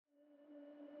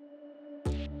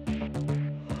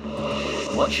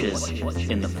Watchers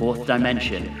in the Fourth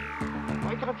Dimension.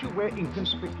 Why can't you wear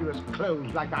inconspicuous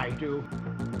clothes like I do?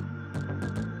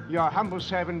 Your humble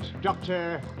servant,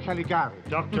 Dr. Caligari.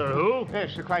 Doctor who?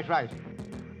 Yes, you're quite right.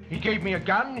 He gave me a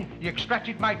gun, he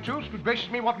extracted my tooth, but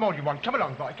basically me, what more do you want? Come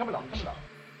along, boy, come along.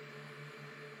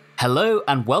 Hello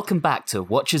and welcome back to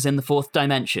Watchers in the Fourth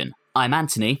Dimension. I'm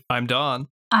Anthony. I'm Don.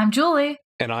 I'm Julie.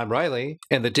 And I'm Riley.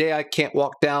 And the day I can't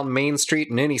walk down Main Street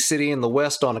in any city in the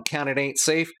West on account it ain't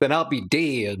safe, then I'll be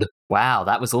dead. Wow,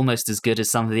 that was almost as good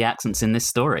as some of the accents in this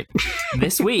story.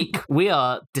 This week, we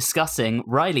are discussing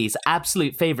Riley's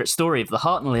absolute favourite story of the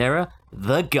Hartnell era,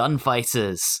 The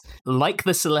Gunfighters. Like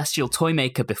the Celestial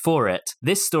Toymaker before it,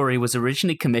 this story was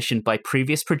originally commissioned by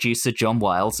previous producer John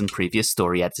Wiles and previous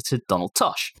story editor Donald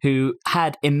Tosh, who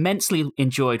had immensely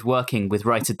enjoyed working with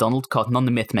writer Donald Cotton on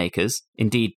The Mythmakers.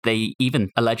 Indeed, they even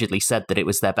allegedly said that it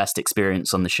was their best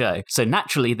experience on the show. So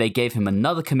naturally, they gave him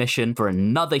another commission for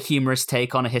another humorous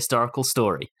take on a historical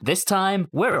story. This time,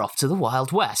 we're off to the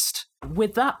Wild West.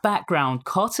 With that background,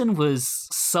 Cotton was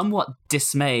somewhat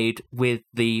dismayed with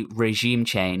the regime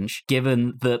change,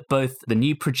 given that both the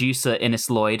new producer Innes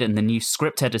Lloyd and the new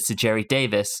script editor Jerry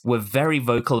Davis were very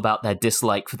vocal about their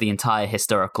dislike for the entire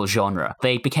historical genre.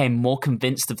 They became more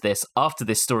convinced of this after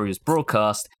this story was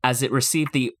broadcast, as it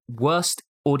received the worst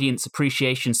audience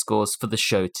appreciation scores for the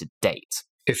show to date.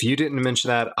 If you didn't mention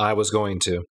that, I was going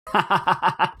to.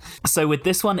 So with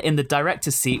this one in the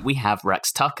director's seat, we have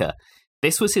Rex Tucker.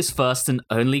 This was his first and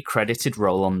only credited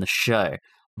role on the show,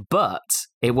 but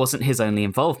it wasn't his only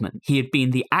involvement. He had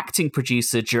been the acting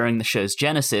producer during the show's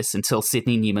genesis until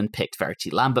Sidney Newman picked Verity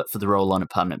Lambert for the role on a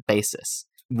permanent basis.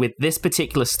 With this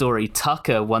particular story,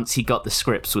 Tucker, once he got the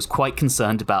scripts, was quite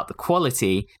concerned about the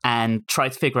quality and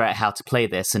tried to figure out how to play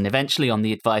this, and eventually, on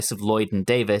the advice of Lloyd and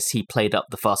Davis, he played up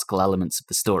the farcical elements of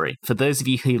the story. For those of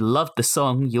you who loved the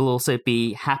song, you'll also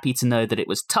be happy to know that it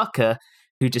was Tucker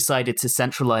who decided to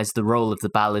centralize the role of the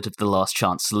Ballad of the Last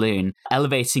Chance Saloon,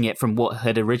 elevating it from what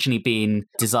had originally been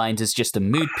designed as just a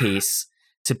mood piece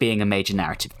to being a major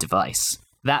narrative device.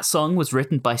 That song was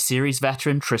written by series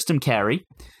veteran Tristram Cary,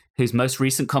 whose most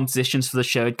recent compositions for the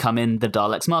show had come in The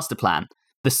Daleks' Master Plan.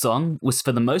 The song was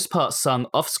for the most part sung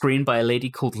off-screen by a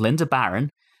lady called Linda Barron,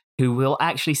 who we'll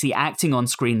actually see acting on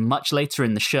screen much later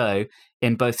in the show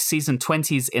in both Season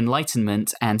 20's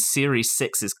Enlightenment and Series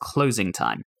 6's Closing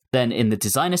Time. Then in the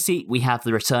designer seat, we have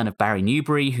the return of Barry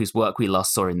Newbury, whose work we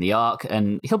last saw in The Ark,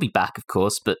 and he'll be back, of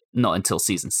course, but not until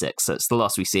Season 6, so it's the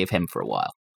last we see of him for a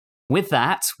while. With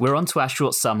that, we're on to our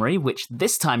short summary, which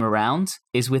this time around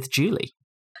is with Julie.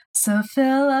 So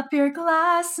fill up your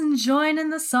glass and join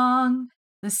in the song.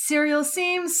 The serial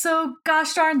seems so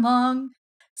gosh darn long.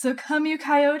 So come you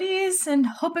coyotes and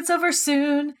hope it's over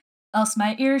soon, else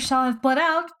my ears shall have bled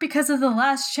out because of the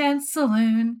Last Chance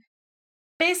Saloon.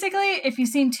 Basically, if you've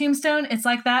seen Tombstone, it's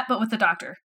like that, but with the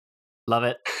doctor. Love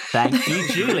it. Thank you,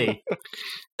 Julie.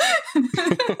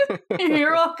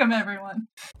 You're welcome, everyone.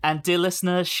 And dear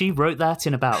listener, she wrote that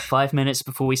in about 5 minutes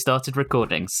before we started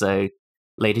recording, so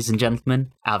ladies and gentlemen,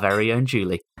 our very own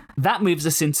Julie. That moves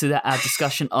us into our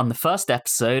discussion on the first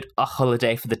episode, A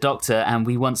Holiday for the Doctor, and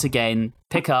we once again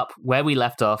pick up where we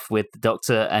left off with the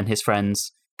Doctor and his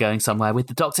friends going somewhere with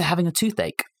the Doctor having a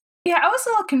toothache. Yeah, I was a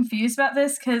little confused about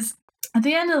this because at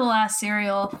the end of the last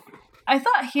serial, I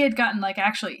thought he had gotten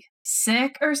actually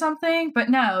sick or something, but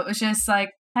no, it was just I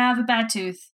have a bad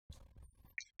tooth.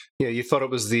 Yeah, you thought it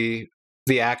was the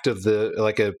act of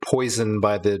a poison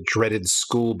by the dreaded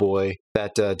schoolboy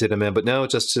that did him in, but no,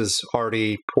 just his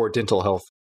already poor dental health.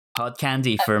 Hard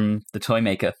candy from the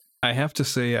Toymaker. I have to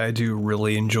say, I do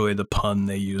really enjoy the pun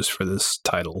they use for this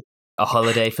title. A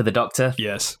Holiday for the Doctor?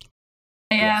 Yes.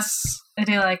 Yeah, Yes. I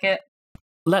do like it.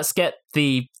 Let's get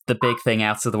the big thing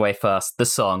out of the way first, the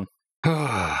song.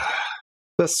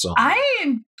 This song. I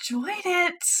enjoyed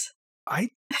it.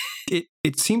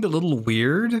 It seemed a little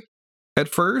weird at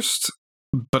first,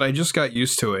 but I just got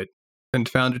used to it and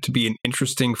found it to be an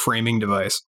interesting framing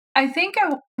device. I think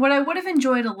what I would have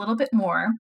enjoyed a little bit more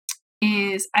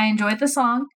is I enjoyed the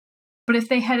song, but if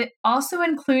they had also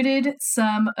included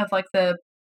some of the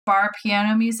bar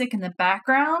piano music in the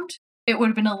background, it would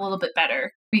have been a little bit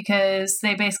better, because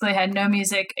they basically had no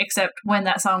music except when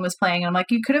that song was playing. And I'm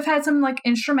you could have had some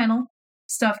instrumental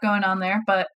stuff going on there,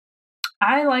 but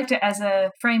I liked it as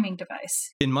a framing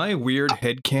device. In my weird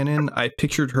headcanon, I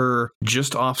pictured her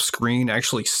just off screen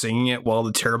actually singing it while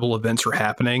the terrible events are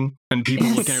happening, and people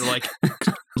looking at her like,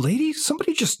 lady,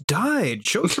 somebody just died,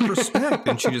 show some respect,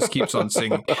 and she just keeps on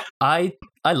singing. I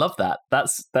love that.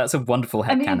 That's a wonderful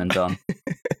headcanon, Don.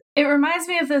 It reminds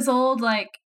me of this old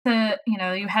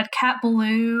you had Cat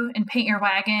Ballou and Paint Your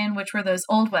Wagon, which were those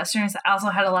old westerns that also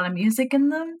had a lot of music in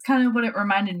them. It's kind of what it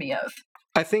reminded me of.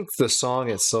 I think the song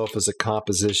itself as a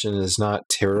composition is not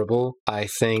terrible. I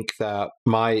think that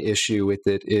my issue with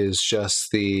it is just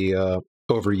the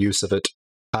overuse of it.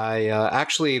 I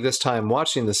actually, this time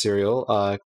watching the serial,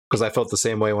 because I felt the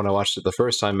same way when I watched it the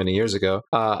first time many years ago,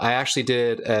 I actually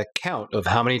did a count of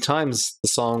how many times the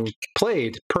song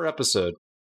played per episode.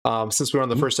 Since we were on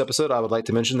the first episode, I would like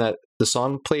to mention that the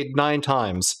song played 9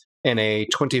 times in a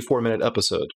 24-minute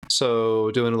episode. So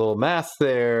doing a little math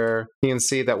there, you can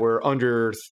see that we're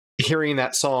under hearing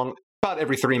that song about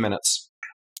every 3 minutes.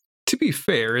 To be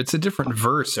fair, it's a different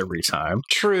verse every time.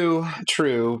 True,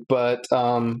 but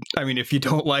I mean, if you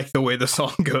don't like the way the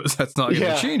song goes, that's not going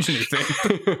to change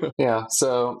anything. Yeah,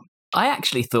 so I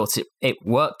actually thought it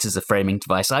worked as a framing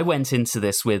device. I went into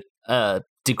this with a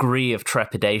degree of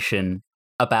trepidation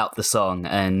about the song,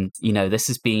 and this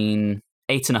has been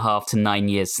 8.5 to 9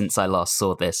 years since I last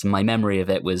saw this, and my memory of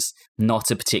it was not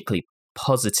a particularly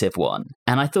positive one.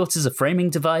 And I thought as a framing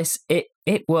device, it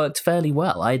worked fairly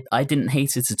well. I didn't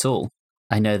hate it at all.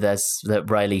 I know that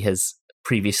Riley has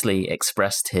previously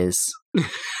expressed his...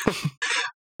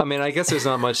 I mean, I guess there's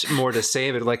not much more to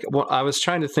say, but I was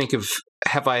trying to think of,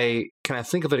 can I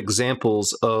think of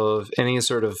examples of any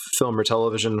sort of film or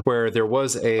television where there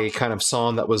was a kind of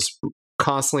song that was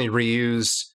constantly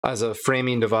reused as a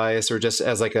framing device or just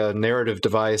as like a narrative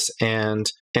device, and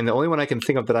the only one I can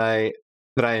think of that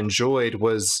I enjoyed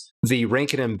was the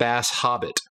Rankin and Bass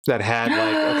Hobbit that had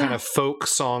like a kind of folk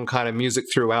song kind of music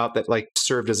throughout that like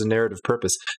served as a narrative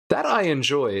purpose. That I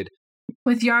enjoyed.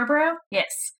 With Yarborough? Yes.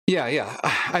 Yeah.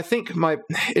 I think my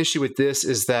issue with this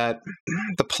is that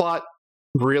the plot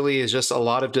really is just a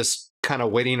lot of just kind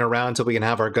of waiting around until we can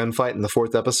have our gunfight in the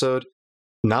 4th episode.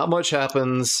 Not much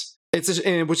happens.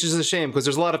 Which is a shame because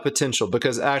there's a lot of potential.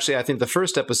 Because actually, I think the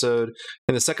first episode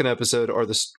and the second episode are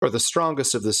the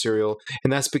strongest of the serial,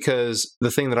 and that's because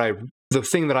the thing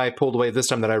that I pulled away this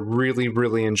time that I really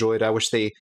really enjoyed. I wish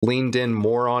they leaned in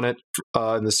more on it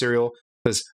in the serial,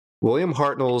 was William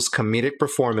Hartnell's comedic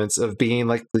performance of being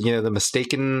like the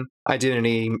mistaken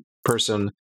identity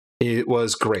person. It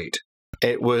was great.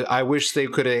 I wish they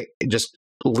could have just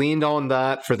leaned on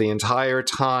that for the entire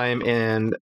time,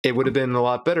 and it would have been a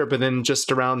lot better. But then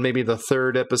just around maybe the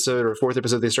 3rd episode or 4th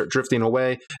episode, they start drifting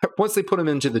away. Once they put him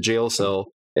into the jail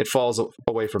cell, it falls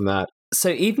away from that. So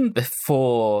even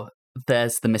before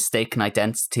there's the mistaken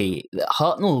identity,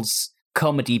 Hartnell's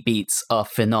comedy beats are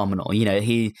phenomenal.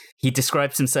 He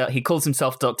describes himself, he calls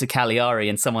himself Dr. Caligari,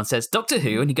 and someone says, "Doctor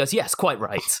Who?" And he goes, "Yes, quite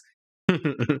right."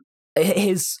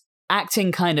 His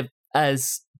acting kind of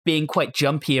as being quite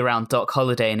jumpy around Doc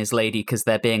Holliday and his lady because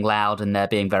they're being loud and they're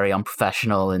being very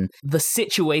unprofessional. And the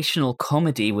situational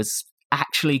comedy was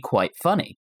actually quite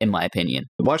funny, in my opinion.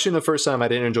 Watching the first time, I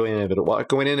didn't enjoy any of it.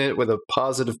 Going in it with a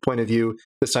positive point of view,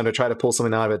 this time to try to pull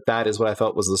something out of it, that is what I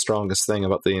felt was the strongest thing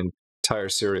about the entire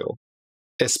serial.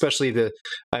 Especially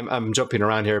I'm jumping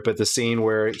around here, but the scene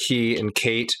where he and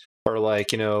Kate are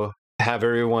have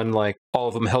everyone all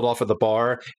of them held off at the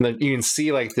bar, and then you can see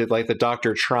the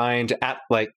doctor trying to act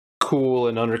cool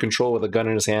and under control with a gun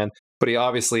in his hand, but he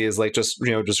obviously is just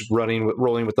rolling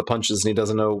with the punches, and he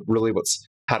doesn't know really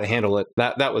how to handle it.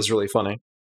 That was really funny.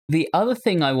 The other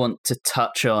thing I want to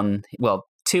touch on, well,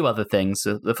 2 other things.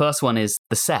 The first one is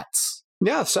the sets.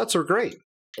 Yeah, sets are great.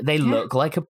 They look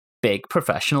like a big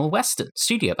professional Western,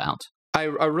 studio bound. I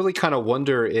really kind of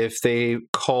wonder if they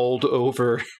called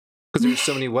over, because there's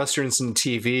so many Westerns in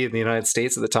TV in the United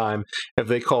States at the time, if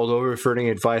they called over for any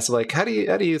advice, how do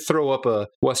you throw up a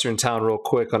Western town real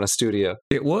quick on a studio?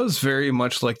 It was very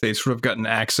much like they sort of gotten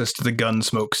access to the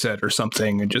Gunsmoke set or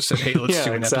something and just said, "Hey, let's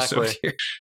do an episode here."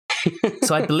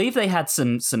 So I believe they had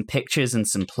some pictures and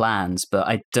some plans, but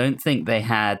I don't think they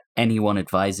had anyone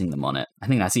advising them on it. I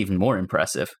think that's even more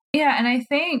impressive. Yeah, and I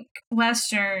think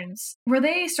Westerns, were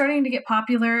they starting to get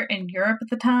popular in Europe at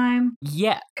the time?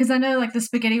 Yeah. Because I know the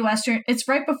spaghetti Western, it's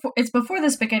before the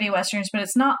spaghetti Westerns, but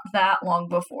it's not that long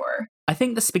before. I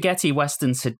think the spaghetti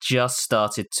Westerns had just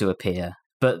started to appear.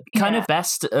 But kind of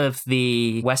best of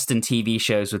the Western TV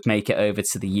shows would make it over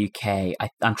to the UK.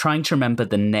 I'm trying to remember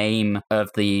the name of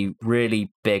the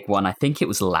really big one. I think it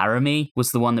was Laramie was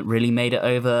the one that really made it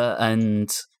over. And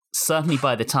certainly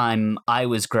by the time I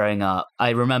was growing up, I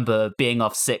remember being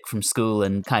off sick from school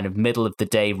and kind of middle of the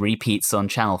day repeats on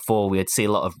Channel 4. We would see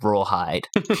a lot of Rawhide.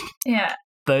 Yeah.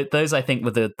 Those, I think,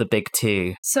 were the big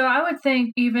 2. So I would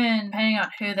think, even depending on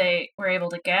who they were able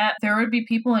to get, there would be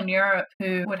people in Europe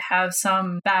who would have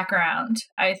some background,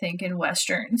 I think, in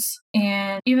Westerns.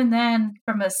 And even then,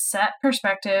 from a set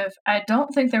perspective, I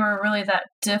don't think they were really that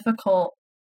difficult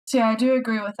So yeah, I do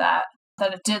agree with that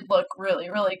it did look really,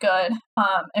 really good.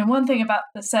 And one thing about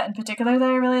the set in particular that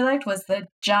I really liked was the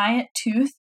giant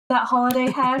tooth that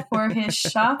Holiday had for his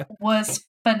shop was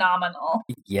phenomenal.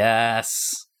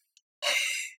 Yes.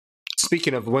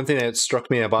 Speaking of, one thing that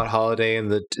struck me about Holiday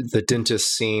and the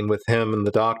dentist scene with him and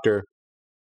the doctor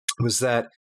was that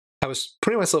I was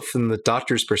putting myself in the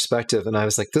doctor's perspective, and I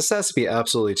was like, this has to be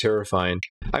absolutely terrifying.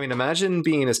 I mean, imagine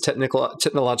being as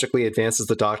technologically advanced as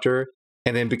the doctor,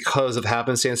 and then because of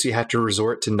happenstance, you have to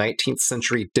resort to 19th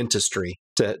century dentistry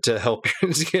to help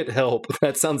to get help.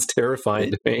 That sounds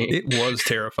terrifying to me. It was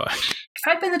terrifying. If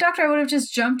I'd been the doctor, I would have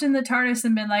just jumped in the TARDIS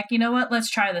and been like, you know what, let's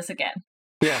try this again.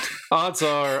 Yeah, odds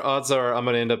are I'm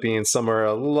going to end up being somewhere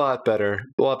a lot better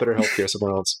healthcare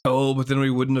somewhere else. Oh, but then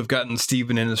we wouldn't have gotten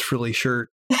Steven in his frilly shirt.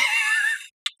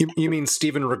 You mean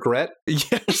Steven Regret?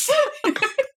 Yes.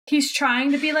 He's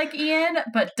trying to be like Ian,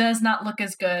 but does not look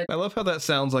as good. I love how that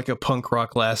sounds like a punk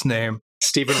rock last name.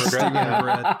 Steven Regret.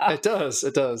 Yeah. It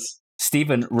does.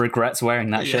 Steven regrets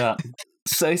wearing that shirt.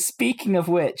 So speaking of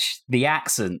which, the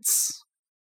accents.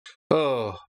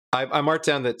 Oh, I marked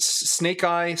down that Snake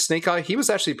Eye, he was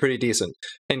actually pretty decent.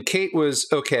 And Kate was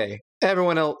okay.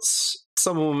 Everyone else,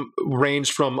 some of them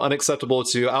ranged from unacceptable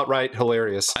to outright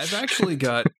hilarious. I've actually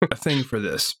got a thing for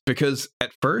this, because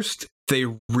at first they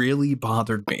really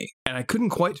bothered me. And I couldn't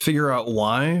quite figure out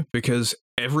why, because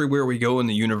everywhere we go in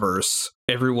the universe,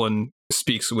 everyone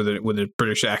speaks with a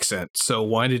British accent. So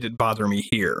why did it bother me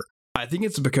here? I think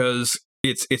it's because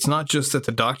it's not just that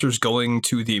the Doctor's going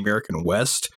to the American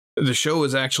West. The show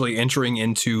is actually entering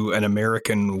into an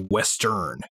American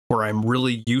Western, where I'm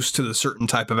really used to the certain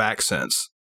type of accents.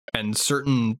 And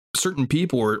certain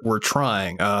people were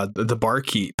trying, the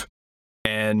barkeep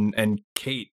and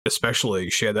Kate especially.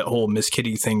 She had that whole Miss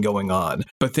Kitty thing going on.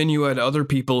 But then you had other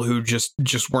people who just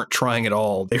weren't trying at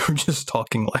all. They were just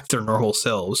talking like their normal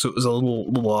selves. So it was a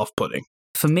little off-putting.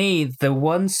 For me, the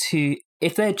ones who,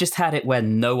 if they'd just had it where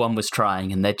no one was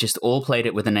trying and they'd just all played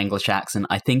it with an English accent,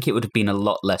 I think it would have been a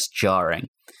lot less jarring.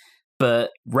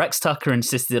 But Rex Tucker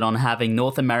insisted on having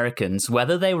North Americans,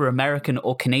 whether they were American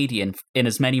or Canadian, in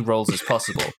as many roles as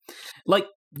possible. Like,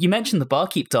 you mentioned the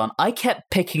barkeep, Don. I kept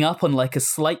picking up on like a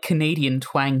slight Canadian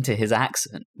twang to his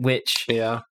accent, which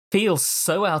feels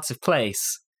so out of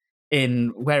place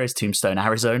in, where is Tombstone,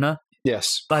 Arizona?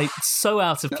 Yes. Like, so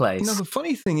out of place. The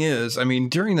funny thing is, I mean,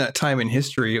 during that time in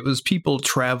history, it was people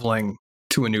traveling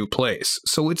to a new place.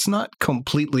 So it's not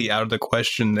completely out of the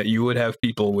question that you would have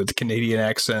people with Canadian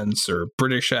accents or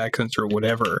British accents or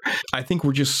whatever. I think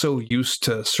we're just so used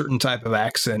to a certain type of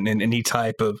accent in any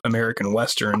type of American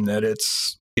Western that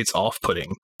it's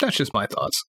off-putting. That's just my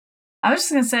thoughts. I was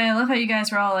just going to say, I love how you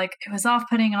guys were all like, it was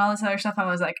off-putting and all this other stuff. I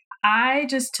was like, I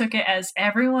just took it as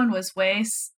everyone was way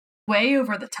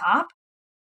over the top.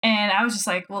 And I was just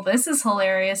like, well, this is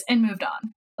hilarious, and moved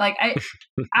on. Like,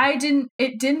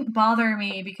 it didn't bother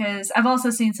me, because I've also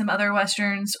seen some other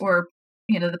Westerns, or,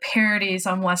 the parodies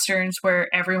on Westerns where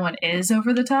everyone is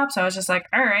over the top. So I was just like,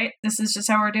 all right, this is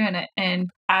just how we're doing it. And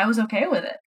I was okay with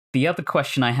it. The other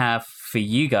question I have for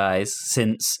you guys,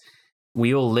 since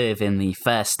we all live in the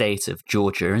fair state of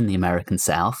Georgia in the American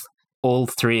South, all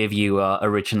three of you are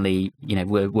originally,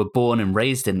 were born and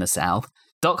raised in the South.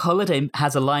 Doc Holliday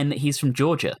has a line that he's from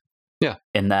Georgia. Yeah.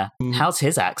 In there. How's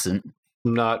his accent?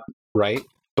 Not right,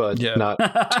 but not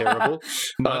terrible.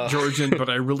 Not Georgian, but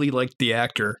I really liked the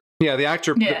actor. Yeah, the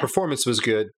actor, the performance was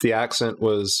good. The accent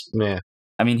was meh.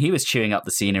 I mean, he was chewing up the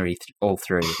scenery all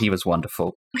through. He was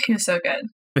wonderful. He was so good.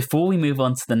 Before we move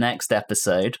on to the next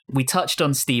episode, we touched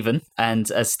on Steven,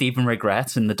 and as Steven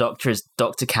Regret, and the Doctor is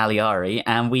Dr. Caligari,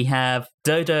 and we have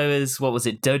Dodo as,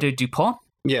 Dodo Dupont?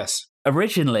 Yes.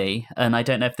 Originally, and I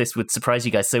don't know if this would surprise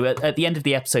you guys, so at the end of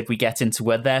the episode, we get into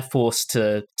where they're forced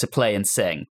to play and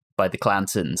sing by the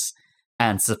Clantons.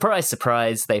 And surprise,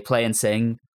 surprise, they play and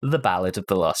sing The Ballad of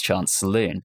the Last Chance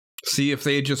Saloon. See, if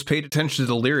they had just paid attention to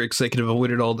the lyrics, they could have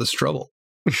avoided all this trouble.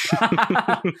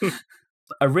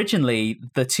 Originally,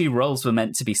 the two roles were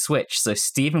meant to be switched, so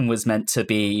Steven was meant to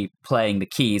be playing the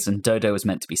keys and Dodo was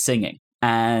meant to be singing.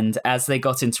 And as they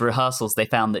got into rehearsals, they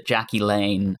found that Jackie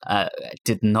Lane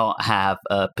did not have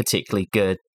a particularly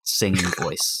good singing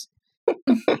voice.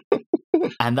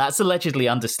 And that's allegedly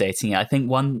understating it. I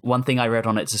think one thing I read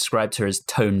on it described her as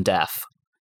tone deaf.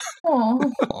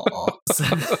 Oh.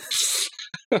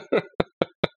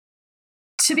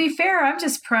 To be fair, I'm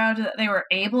just proud that they were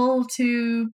able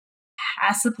to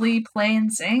passably play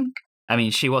and sing. I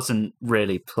mean, she wasn't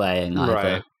really playing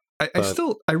either.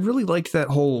 Right. I really liked that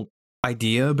whole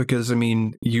idea, because I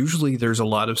mean, usually there's a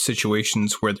lot of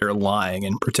situations where they're lying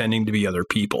and pretending to be other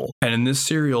people, and in this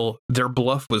serial their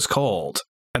bluff was called,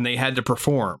 and they had to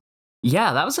perform.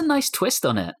 Yeah, that was a nice twist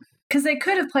on it. Because they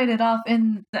could have played it off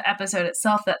in the episode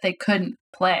itself that they couldn't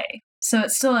play. So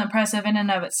it's still impressive in and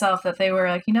of itself that they were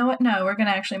like, you know what? No, we're going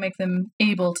to actually make them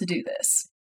able to do this.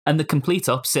 And the complete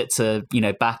opposite to,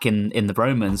 back in the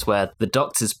Romans where the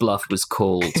Doctor's bluff was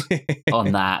called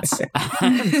on that.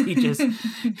 And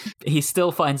he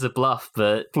still finds a bluff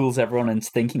that fools everyone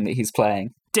into thinking that he's playing.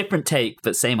 Different take,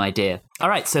 but same idea. All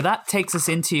right, so that takes us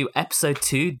into episode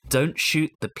 2, Don't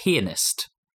Shoot the Pianist.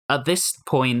 At this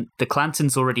point, the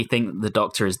Clantons already think that the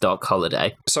Doctor is Doc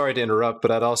Holliday. Sorry to interrupt, but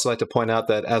I'd also like to point out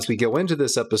that as we go into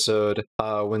this episode,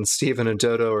 when Stephen and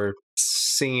Dodo are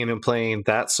singing and playing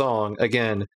that song,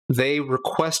 again, they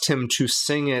request him to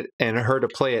sing it and her to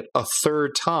play it a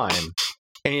third time.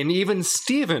 And even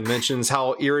Stephen mentions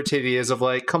how irritated he is of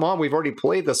like, come on, we've already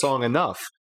played the song enough.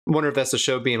 I wonder if that's the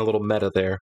show being a little meta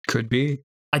there. Could be.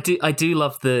 I do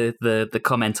love the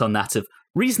comment on that of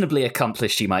reasonably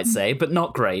accomplished, you might say, but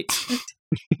not great.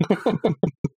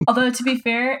 Although, to be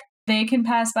fair, they can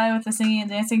pass by with the singing and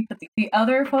dancing, but the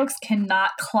other folks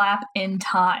cannot clap in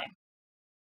time.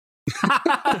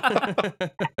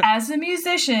 As a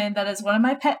musician, that is one of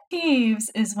my pet peeves,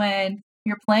 is when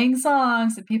you're playing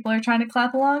songs and people are trying to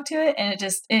clap along to it, and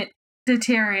it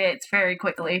deteriorates very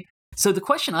quickly. So the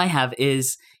question I have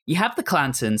is, you have the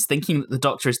Clantons thinking that the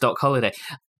Doctor is Doc Holliday.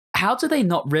 How do they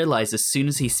not realize as soon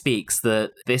as he speaks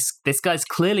that this guy's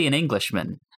clearly an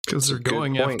Englishman? Because they're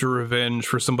going after revenge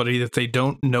for somebody that they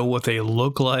don't know what they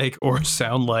look like or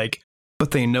sound like,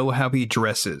 but they know how he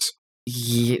dresses.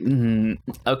 Yeah,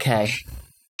 okay.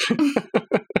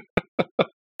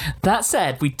 That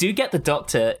said, we do get the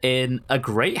Doctor in a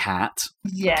great hat,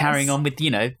 yes, carrying on with,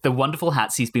 the wonderful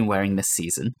hats he's been wearing this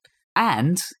season.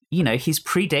 And, he's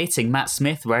predating Matt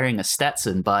Smith wearing a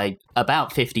Stetson by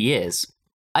about 50 years.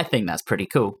 I think that's pretty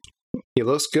cool. He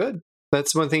looks good.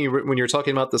 That's one thing, when you're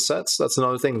talking about the sets, that's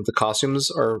another thing. The costumes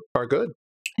are good.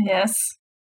 Yes.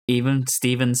 Even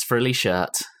Steven's frilly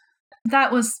shirt.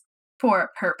 That was for a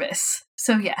purpose.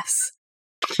 So yes.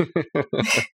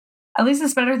 At least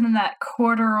it's better than that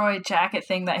corduroy jacket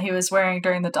thing that he was wearing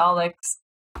during the Daleks.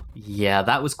 Yeah,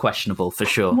 that was questionable for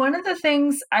sure. One of the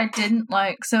things I didn't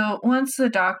like, so once the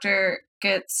Doctor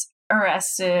gets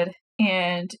arrested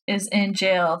and is in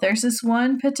jail, there's this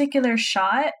one particular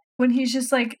shot when he's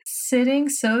just like sitting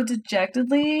so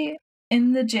dejectedly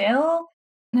in the jail.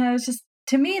 And I was just,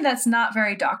 to me, that's not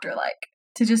very Doctor-like,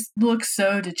 to just look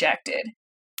so dejected.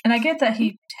 And I get that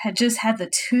he had just had the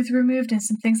tooth removed and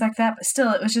some things like that, but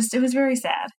still, it was very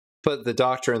sad. But the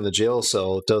Doctor in the jail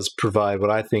cell does provide what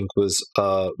I think was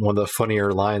one of the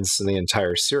funnier lines in the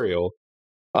entire serial.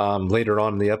 Later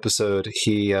on in the episode,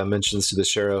 he mentions to the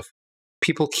sheriff,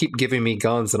 people keep giving me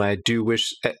guns and I do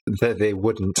wish that they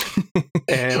wouldn't.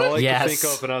 And all I could think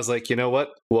of, and I was like, you know what?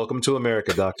 Welcome to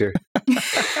America, Doctor.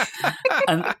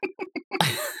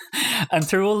 And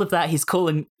through all of that, he's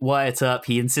calling Wyatt up.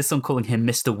 He insists on calling him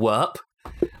Mr. Werp,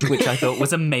 which I thought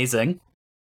was amazing.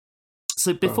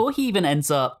 So before he even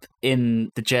ends up in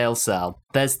the jail cell,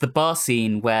 there's the bar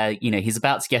scene where, he's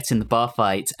about to get in the bar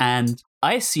fight. And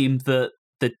I assumed that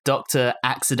the Doctor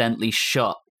accidentally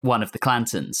shot one of the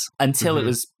Clantons until it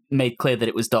was made clear that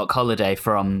it was Doc Holliday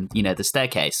from, the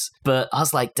staircase. But I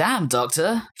was like, damn,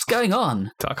 Doctor, what's going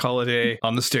on? Doc Holliday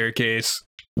on the staircase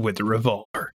with a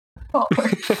revolver.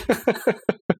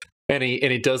 And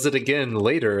he does it again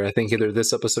later, I think either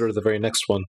this episode or the very next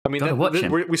one. I mean,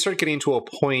 we start getting to a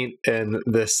point in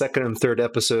the second and third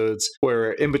episodes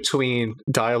where in between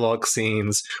dialogue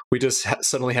scenes, we just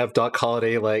suddenly have Doc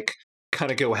Holliday like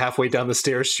kind of go halfway down the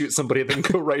stairs, shoot somebody, then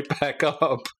go right back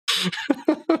up.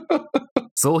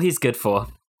 It's all he's good for.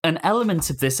 An element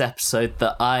of this episode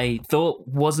that I thought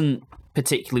wasn't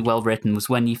particularly well written was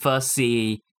when you first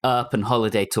see Earp and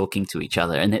Holliday talking to each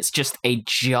other, and it's just a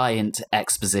giant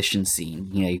exposition scene.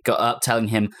 You've got Earp telling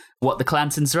him what the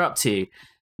Clantons are up to,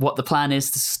 what the plan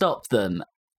is to stop them,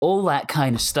 all that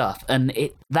kind of stuff. And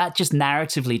that just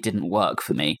narratively didn't work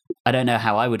for me. I don't know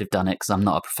how I would have done it because I'm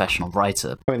not a professional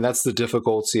writer. I mean, that's the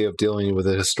difficulty of dealing with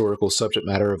a historical subject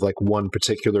matter of like one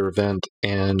particular event.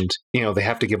 And, they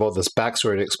have to give all this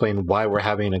backstory to explain why we're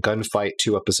having a gunfight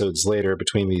 2 episodes later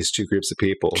between these two groups of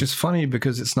people. Which is funny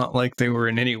because it's not like they were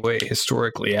in any way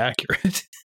historically accurate.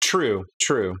 True.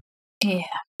 Yeah.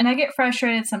 And I get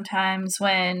frustrated sometimes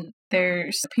when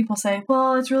there's people say,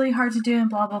 well, it's really hard to do and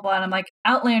blah, blah, blah. And I'm like,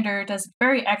 Outlander does a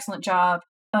very excellent job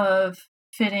of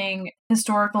fitting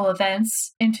historical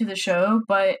events into the show,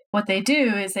 but what they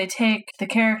do is they take the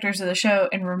characters of the show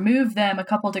and remove them a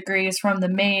couple degrees from the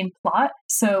main plot.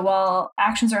 So while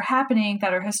actions are happening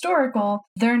that are historical,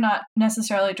 they're not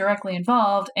necessarily directly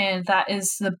involved, and that is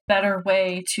the better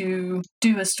way to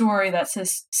do a story that's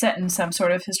set in some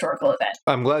sort of historical event.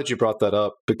 I'm glad you brought that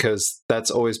up, because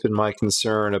that's always been my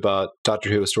concern about Doctor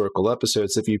Who historical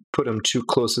episodes. If you put them too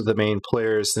close to the main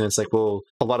players, then it's like, well,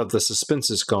 a lot of the suspense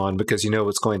is gone because you know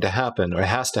what's going to happen, or it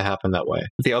has to happen that way.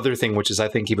 The other thing, which is I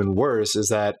think even worse, is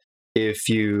that if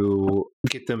you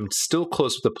get them still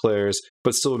close with the players,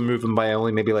 but still move them by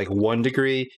only maybe like 1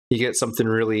 degree, you get something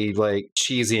really like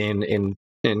cheesy and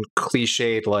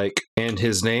cliched, like, and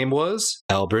his name was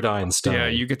Albert Einstein. Yeah,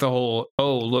 you get the whole,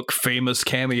 oh, look, famous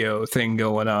cameo thing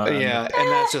going on. Yeah,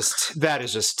 and that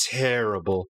is just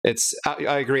terrible.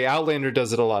 I agree, Outlander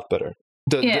does it a lot better.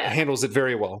 Handles it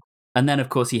very well. And then, of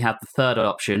course, you have the third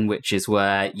option, which is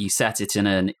where you set it in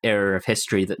an era of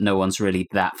history that no one's really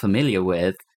that familiar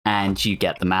with, and you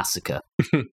get the massacre.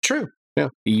 True, yeah.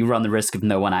 You run the risk of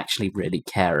no one actually really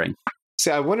caring.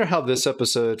 See, I wonder how this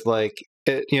episode,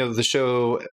 the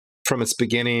show from its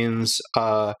beginnings,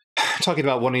 talking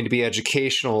about wanting to be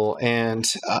educational, and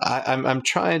I'm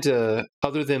trying to,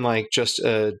 other than like just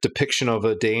a depiction of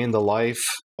a day in the life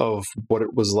of what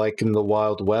it was like in the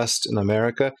Wild West in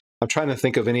America, I'm trying to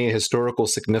think of any historical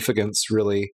significance,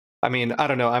 really. I mean, I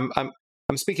don't know.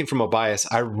 I'm speaking from a bias.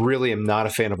 I really am not a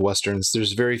fan of Westerns.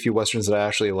 There's very few Westerns that I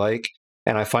actually like.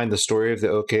 And I find the story of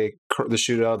the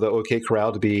shootout of the OK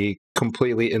Corral to be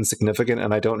completely insignificant.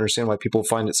 And I don't understand why people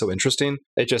find it so interesting.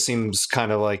 It just seems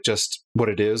kind of like just what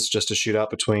it is, just a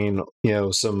shootout between,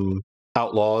 some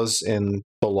outlaws and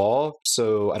the law.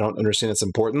 So I don't understand its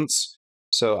importance.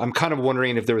 So I'm kind of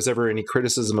wondering if there was ever any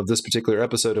criticism of this particular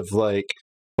episode of like,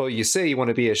 well, you say you want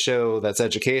to be a show that's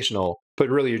educational, but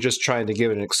really you're just trying to give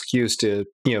it an excuse to,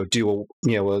 do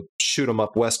a shoot 'em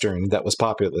up Western that was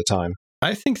popular at the time.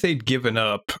 I think they'd given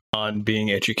up on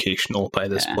being educational by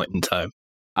this point in time.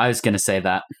 I was going to say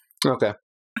that. Okay.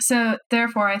 So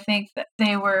therefore, I think that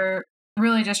they were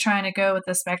really just trying to go with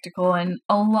the spectacle, and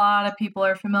a lot of people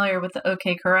are familiar with the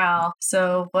OK Corral.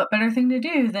 So what better thing to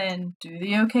do than do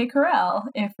the OK Corral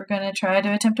if we're going to try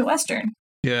to attempt a Western?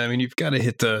 Yeah, I mean, you've got to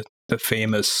hit the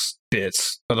famous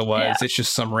bits. Otherwise, it's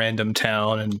just some random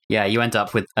town. And yeah, you end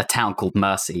up with a town called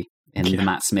Mercy in the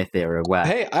Matt Smith era where...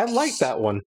 Hey, I like that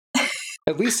one.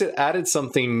 At least it added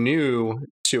something new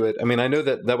to it. I mean, I know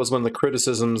that was one of the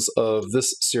criticisms of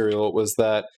this serial, was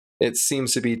that it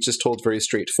seems to be just told very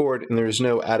straightforward and there's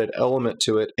no added element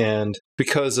to it. And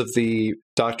because of the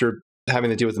Doctor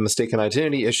having to deal with the mistaken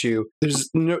identity issue, there's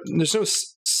no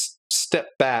step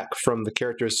back from the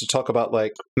characters to talk about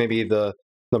like maybe the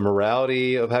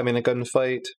morality of having a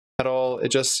gunfight at all.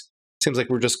 It just seems like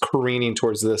we're just careening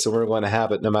towards this and we're going to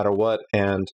have it no matter what,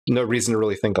 and no reason to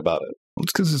really think about it. Well,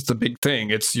 it's because it's the big thing.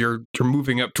 It's you're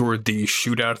moving up toward the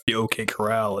shootout at the OK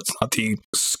Corral. It's not the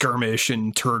skirmish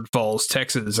in Turd Falls,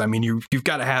 Texas. I mean, you've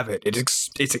got to have it.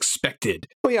 It's expected.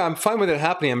 Well, yeah, I'm fine with it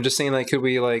happening. I'm just saying, like, could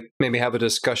we like maybe have a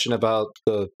discussion about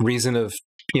the reason of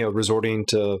resorting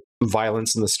to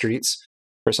violence in the streets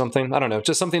or something? I don't know,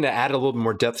 just something to add a little bit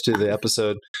more depth to the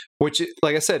episode. Which,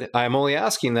 like I said, I'm only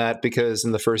asking that because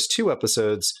in the first 2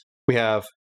 episodes we have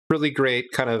really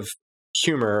great kind of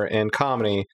humor and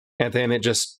comedy. And then it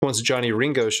just, once Johnny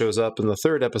Ringo shows up in the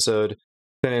 3rd episode,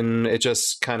 then it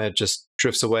just kind of just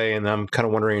drifts away. And I'm kind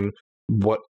of wondering,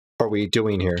 what are we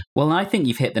doing here? Well, I think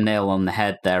you've hit the nail on the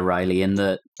head there, Riley, in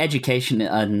that education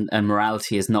and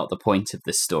morality is not the point of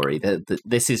this story.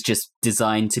 This is just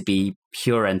designed to be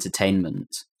pure entertainment,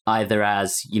 either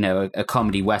as, a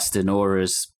comedy Western or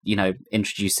as,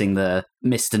 introducing the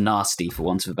Mr. Nasty, for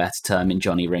want of a better term, in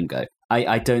Johnny Ringo.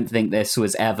 I don't think this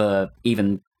was ever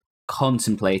even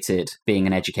contemplated being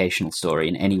an educational story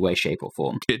in any way, shape, or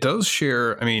form. It does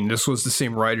share, I mean, this was the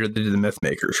same writer that did the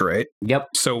Mythmakers, right? Yep.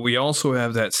 So we also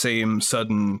have that same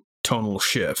sudden tonal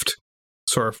shift.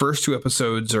 So our first 2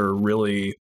 episodes are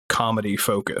really comedy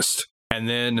focused. And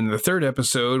then in the 3rd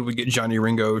episode, we get Johnny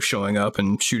Ringo showing up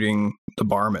and shooting the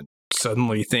barman.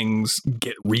 Suddenly things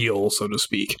get real, so to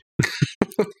speak.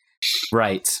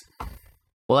 Right.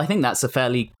 Well, I think that's a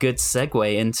fairly good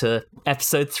segue into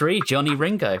episode 3, Johnny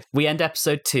Ringo. We end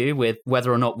episode 2 with whether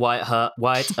or not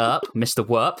Wyatt Earp, Mr.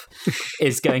 Werp,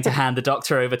 is going to hand the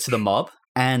Doctor over to the mob.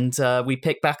 And we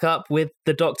pick back up with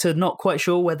the Doctor not quite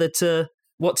sure what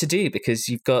to do, because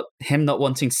you've got him not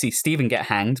wanting to see Stephen get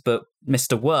hanged, but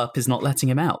Mr. Werp is not letting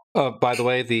him out. By the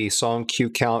way, the song cue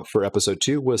count for episode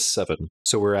 2 was 7.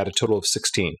 So we're at a total of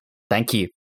 16. Thank you.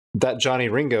 That Johnny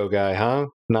Ringo guy, huh?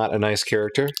 not a nice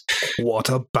character. What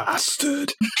a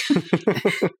bastard.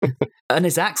 And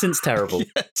his accent's terrible.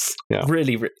 Yes. Yeah.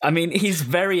 Really, I mean, he's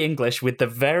very English with the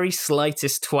very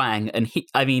slightest twang, and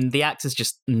the actor's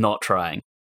just not trying.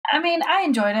 I mean, I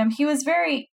enjoyed him. He was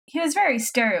very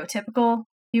stereotypical.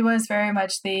 He was very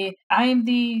much I'm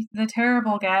the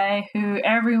terrible guy who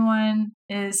everyone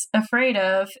is afraid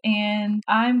of, and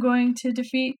I'm going to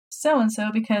defeat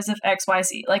so-and-so because of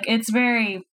XYZ. Like,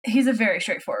 he's a very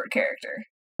straightforward character,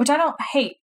 which I don't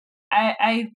hate.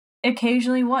 I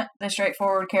occasionally want the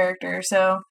straightforward character,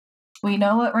 so we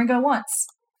know what Ringo wants.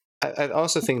 I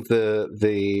also think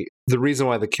the reason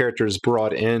why the character is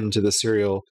brought into the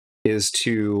serial is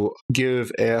to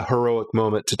give a heroic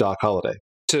moment to Doc Holliday,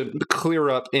 to clear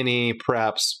up any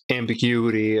perhaps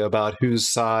ambiguity about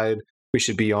whose side we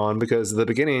should be on. Because at the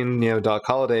beginning, Doc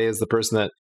Holliday is the person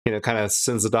that kind of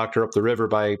sends the Doctor up the river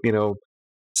by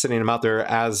sending him out there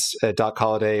as a Doc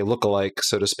Holliday lookalike,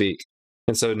 so to speak.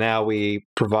 And so now we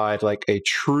provide like a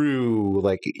true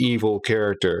like evil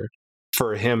character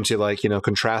for him to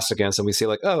contrast against, and we see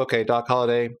like, oh, okay, Doc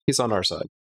Holliday, he's on our side.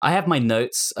 I have my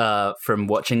notes from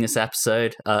watching this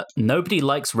episode. Nobody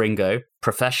likes Ringo.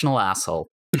 Professional asshole.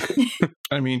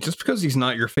 I mean, just because he's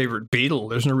not your favorite Beatle,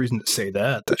 there's no reason to say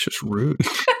that. That's just rude.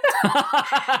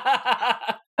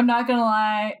 I'm not gonna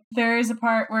lie. There is a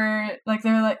part where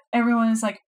everyone is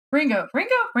like, Ringo,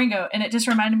 Ringo, Ringo, and it just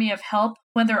reminded me of Help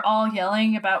when they're all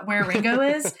yelling about where Ringo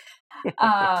is,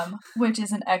 which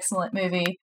is an excellent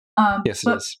movie. Yes,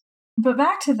 it is. But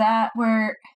back to that,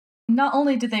 where not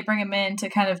only did they bring him in to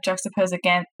kind of juxtapose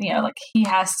against, like he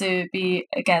has to be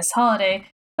against Holliday,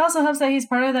 it also helps that he's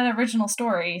part of that original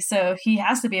story, so he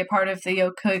has to be a part of the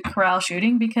OK Corral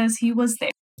shooting because he was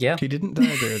there. Yeah, he didn't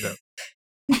die there though.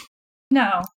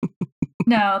 No,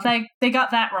 they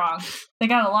got that wrong. They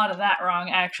got a lot of that wrong,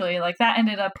 actually. Like, that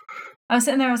ended up... I was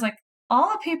sitting there, I was like, all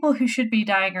the people who should be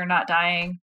dying are not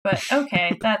dying, but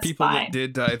okay, that's people fine. That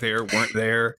did die there weren't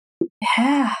there.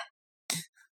 Yeah.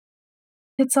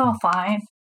 It's all fine.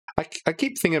 I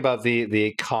keep thinking about the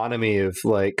economy of,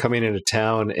 like, coming into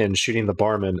town and shooting the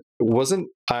barman.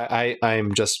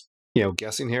 I'm just,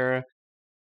 guessing here.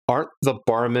 Aren't the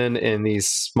barmen in these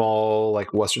small,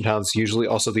 like, Western towns usually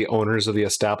also the owners of the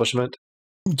establishment?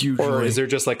 Usually. Or is there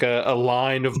just like a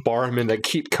line of barmen that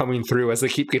keep coming through as they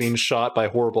keep getting shot by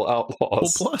horrible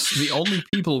outlaws? Well, plus, the only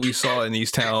people we saw in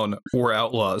these towns were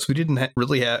outlaws. We didn't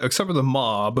really have, except for the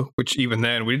mob, which even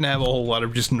then, we didn't have a whole lot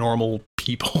of just normal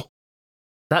people.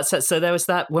 That's it. So there was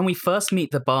that, when we first meet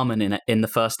the barman in the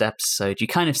first episode, you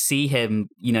kind of see him,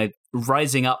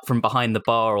 rising up from behind the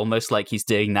bar, almost like he's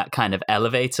doing that kind of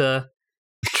elevator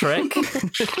trick.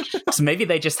 So maybe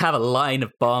they just have a line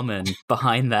of barmen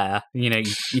behind there. You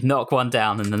knock one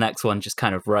down and the next one just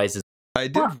kind of rises. I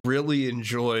did really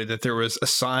enjoy that there was a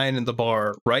sign in the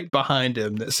bar right behind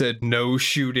him that said "No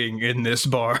shooting in this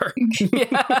bar."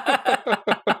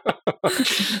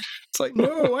 It's like,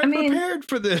 no, I'm prepared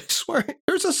for this.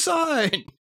 There's a sign.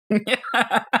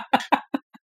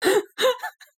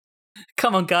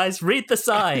 Come on, guys, read the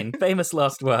sign. Famous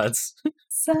last words.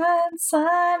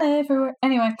 Sign everywhere.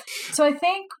 Anyway, so I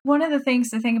think one of the things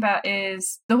to think about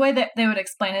is the way that they would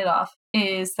explain it off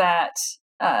is that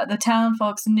the town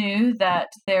folks knew that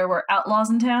there were outlaws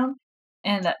in town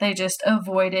and that they just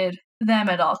avoided them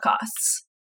at all costs,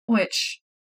 which,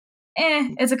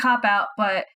 it's a cop-out,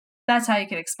 but that's how you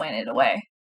could explain it away.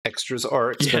 Extras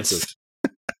are expensive.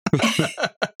 Yes.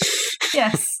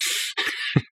 Yes.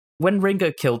 When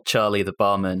Ringo killed Charlie the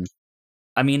barman,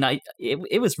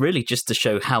 it was really just to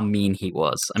show how mean he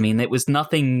was. It was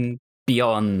nothing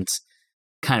beyond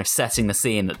kind of setting the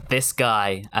scene that this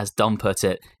guy, as Dom put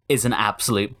it, is an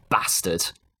absolute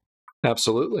bastard.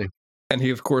 Absolutely. And he,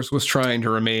 of course, was trying to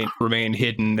remain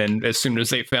hidden, and as soon as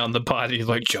they found the body,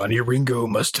 like, Johnny Ringo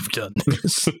must have done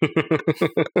this.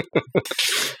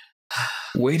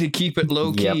 Way to keep it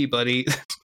low-key, buddy.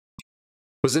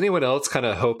 Was anyone else kind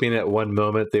of hoping at one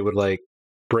moment they would, like,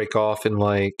 break off in,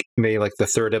 like, maybe, like, the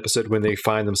third episode when they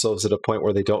find themselves at a point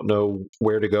where they don't know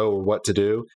where to go or what to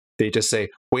do? They just say,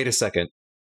 wait a second.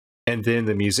 And then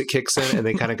the music kicks in and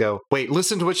they kind of go, wait,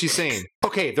 listen to what she's saying.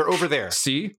 Okay, they're over there.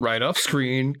 See? Right off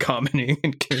screen, commenting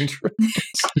and getting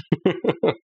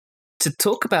To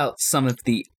talk about some of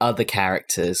the other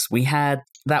characters, we had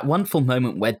that wonderful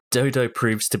moment where Dodo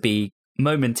proves to be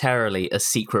momentarily a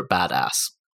secret badass.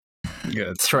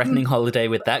 Good. Threatening Holiday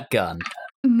with that gun.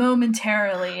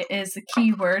 Momentarily is the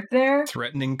key word there.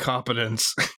 Threatening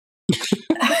competence.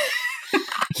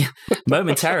 Yeah,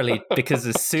 momentarily, because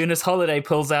as soon as Holiday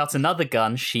pulls out another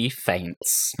gun, she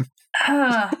faints.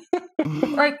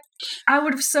 Like, I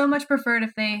would have so much preferred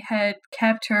if they had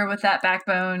kept her with that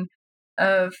backbone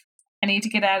of, I need to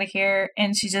get out of here,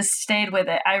 and she just stayed with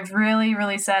it. I'm really,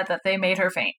 really sad that they made her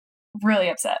faint. Really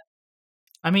upset.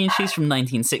 I mean, she's from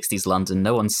 1960s London.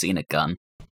 No one's seen a gun.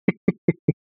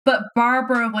 But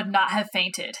Barbara would not have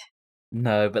fainted.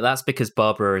 No, but that's because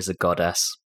Barbara is a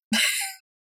goddess.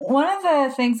 One of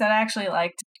the things that I actually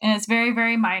liked, and it's very,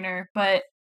 very minor, but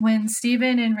when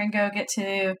Steven and Ringo get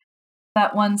to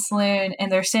that one saloon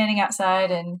and they're standing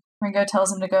outside and Ringo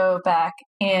tells him to go back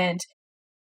and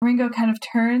Ringo kind of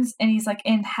turns and he's like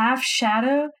in half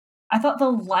shadow. I thought the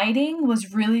lighting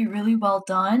was really, really well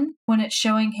done when it's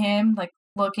showing him like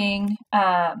looking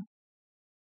at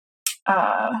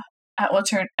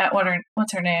what's her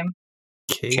name?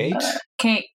 Kate?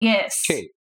 Kate, yes.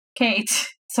 Kate.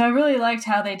 So I really liked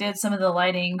how they did some of the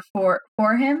lighting for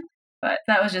him, but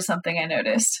that was just something I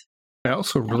noticed. I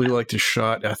also really liked a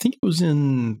shot, I think it was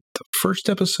in the first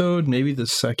episode, maybe the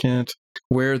second,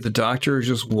 where the doctor is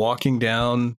just walking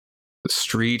down the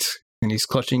street and he's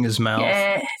clutching his mouth.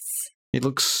 Yes. He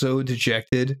looks so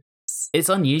dejected. It's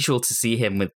unusual to see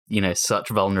him with, such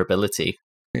vulnerability.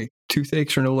 Hey,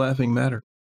 toothaches are no laughing matter.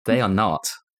 They are not.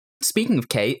 Speaking of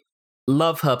Kate,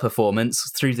 love her performance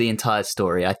through the entire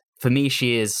story. For me,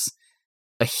 she is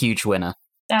a huge winner.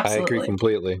 Absolutely. I agree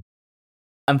completely.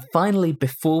 And finally,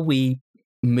 before we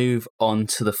move on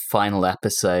to the final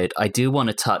episode, I do want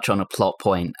to touch on a plot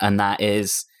point, and that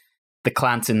is the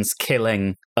Clantons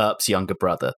killing Earp's younger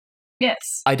brother.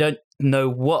 Yes. I don't know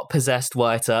what possessed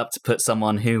Wyatt Earp to put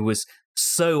someone who was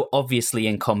so obviously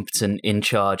incompetent in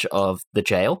charge of the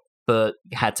jail, but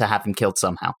had to have him killed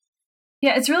somehow.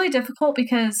 Yeah, it's really difficult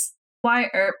because Wyatt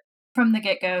Earp, from the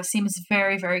get-go, seems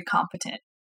very, very competent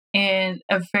and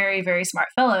a very, very smart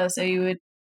fellow, so you would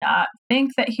not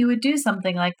think that he would do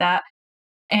something like that.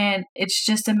 And it's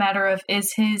just a matter of,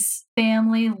 is his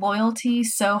family loyalty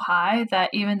so high that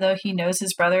even though he knows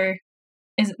his brother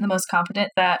isn't the most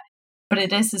competent, but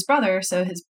it is his brother, so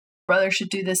his brother should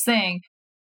do this thing.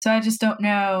 So I just don't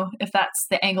know if that's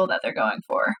the angle that they're going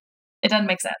for. It doesn't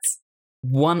make sense.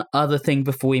 One other thing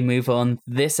before we move on,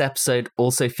 this episode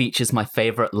also features my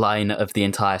favorite line of the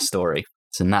entire story.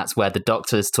 And that's where the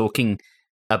doctor is talking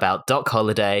about Doc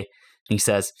Holliday. And he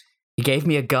says, "He gave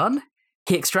me a gun?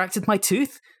 He extracted my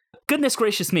tooth? Goodness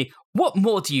gracious me, what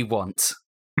more do you want?"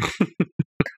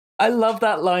 I love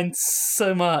that line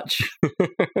so much.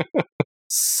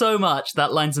 So much.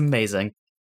 That line's amazing.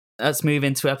 Let's move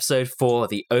into episode 4,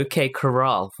 the OK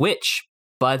Corral, which,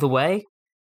 by the way,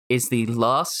 is the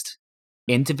last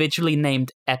individually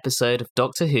named episode of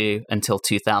Doctor Who until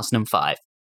 2005.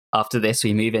 After this,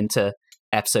 we move into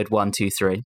episode 1, 2,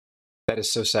 3. That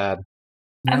is so sad.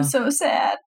 Yeah. I'm so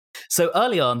sad. So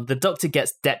early on, the Doctor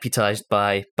gets deputized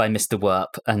by Mr.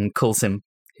 Werp and calls him,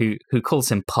 who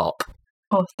calls him Pop.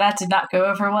 Oh, that did not go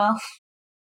over well.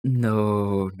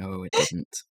 No, it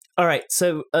didn't. All right,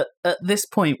 so at this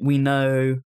point, we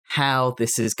know how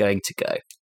this is going to go.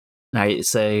 All right,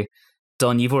 so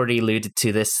Don, you've already alluded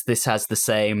to this. This has the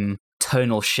same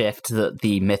tonal shift that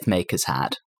the Mythmakers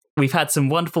had. We've had some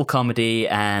wonderful comedy,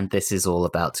 and this is all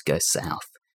about to go south.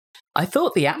 I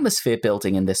thought the atmosphere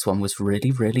building in this one was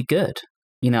really, really good.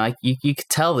 You could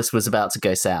tell this was about to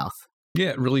go south. Yeah,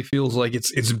 it really feels like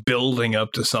it's building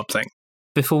up to something.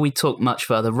 Before we talk much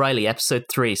further, Riley, episode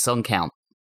 3, song count.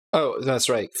 Oh, that's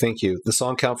right. Thank you. The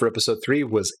song count for episode 3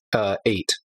 was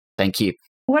 8. Thank you.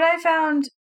 What I found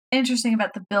interesting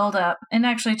about the build-up, and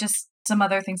actually just some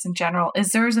other things in general, is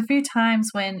there was a few times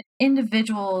when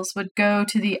individuals would go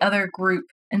to the other group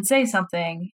and say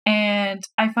something, and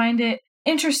I find it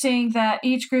interesting that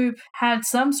each group had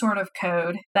some sort of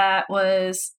code that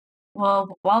was,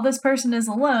 well, while this person is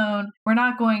alone, we're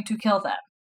not going to kill them.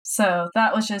 So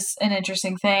that was just an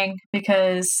interesting thing,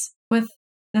 because with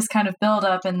this kind of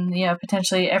build-up and,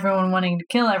 potentially everyone wanting to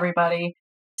kill everybody, it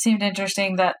seemed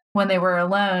interesting that when they were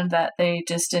alone, that they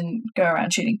just didn't go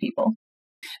around shooting people.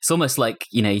 It's almost like,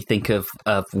 you think of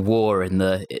war in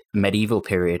the medieval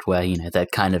period where,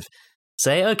 they'd kind of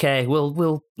say, okay,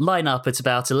 we'll line up at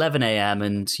about 11 a.m.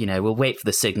 and, we'll wait for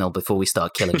the signal before we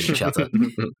start killing each other.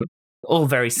 All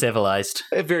very civilized.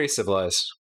 Very civilized.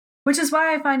 Which is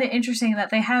why I find it interesting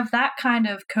that they have that kind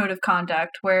of code of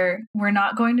conduct where we're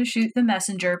not going to shoot the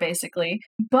messenger, basically.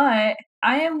 But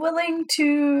I am willing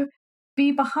to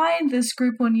be behind this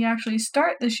group when you actually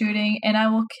start the shooting, and I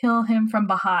will kill him from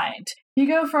behind. You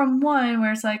go from one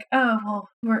where it's like, oh,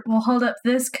 well, we'll hold up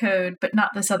this code, but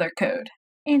not this other code.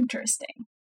 Interesting.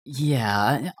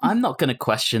 Yeah, I'm not going to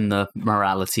question the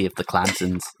morality of the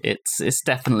Clantons. It's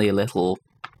definitely a little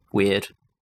weird.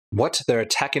 What? They're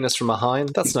attacking us from behind?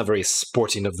 That's not very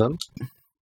sporting of them.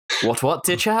 What,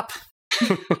 dear chap?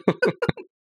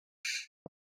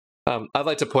 I'd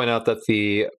like to point out that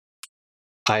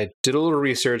I did a little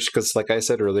research because, like I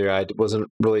said earlier, I wasn't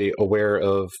really aware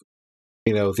of,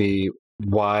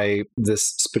 why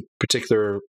this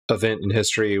particular event in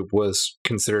history was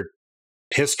considered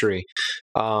history.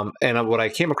 And what I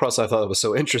came across, I thought was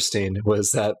so interesting,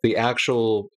 was that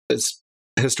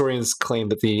historians claim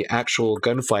that the actual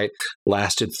gunfight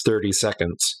lasted 30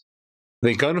 seconds.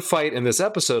 The gunfight in this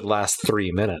episode lasts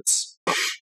 3 minutes.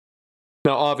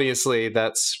 Now, obviously,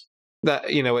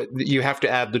 you have to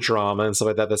add the drama and stuff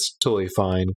like that. That's totally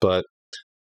fine, but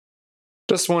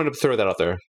just wanted to throw that out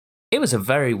there. It was a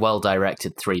very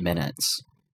well-directed 3 minutes.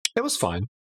 It was fine.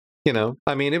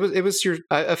 I mean, it was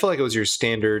I feel like it was your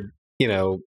standard,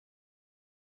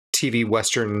 TV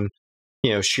Western,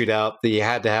 shootout that you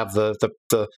had to have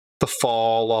the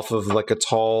fall off of like a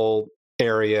tall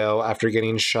area after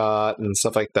getting shot and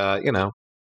stuff like that,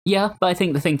 Yeah, but I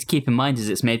think the thing to keep in mind is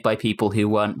it's made by people who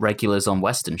weren't regulars on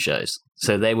Western shows.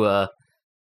 So they were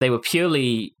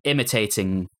purely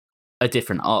imitating a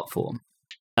different art form,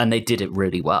 and they did it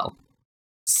really well.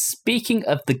 Speaking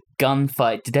of the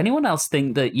gunfight, did anyone else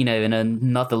think that, in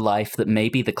another life that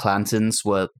maybe the Clantons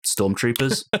were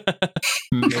stormtroopers?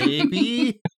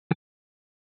 Maybe.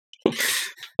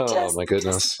 Oh my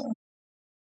goodness.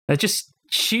 They're just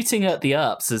shooting at the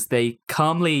Earps as they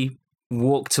calmly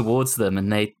walk towards them,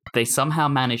 and they somehow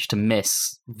manage to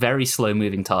miss very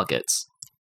slow-moving targets.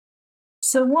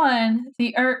 So one,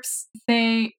 the Earps,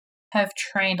 they have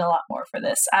trained a lot more for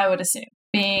this, I would assume,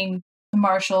 being the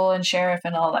marshal and sheriff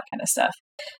and all that kind of stuff.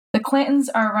 The Clantons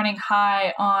are running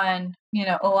high on,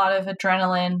 a lot of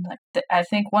adrenaline. I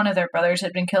think one of their brothers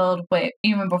had been killed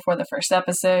even before the first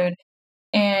episode,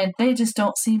 and they just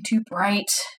don't seem too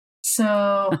bright.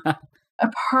 So a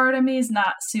part of me is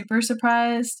not super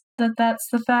surprised that that's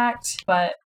the fact,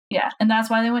 but yeah, and that's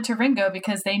why they went to Ringo,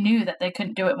 because they knew that they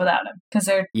couldn't do it without him, because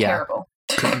they're terrible.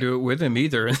 Couldn't do it with him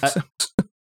either.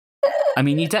 I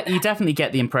mean, you definitely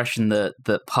get the impression that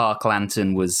Pa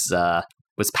Clanton was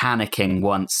panicking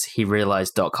once he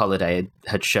realized Doc Holliday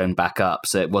had shown back up.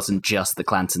 So it wasn't just the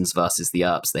Clantons versus the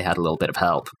Earps; they had a little bit of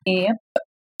help. Yep.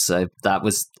 So that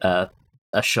was a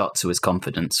shot to his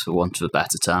confidence, for want of a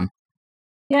better term.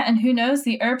 Yeah, and who knows?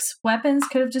 The Earps' weapons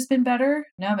could have just been better.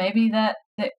 No, maybe that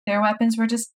their weapons were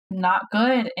just not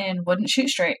good and wouldn't shoot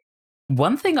straight.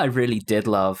 One thing I really did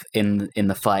love in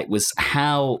the fight was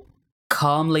how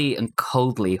calmly and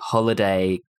coldly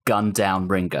Holliday gunned down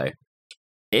Ringo.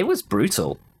 It was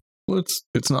brutal. Well,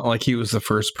 it's not like he was the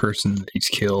first person that he's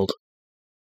killed.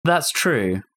 That's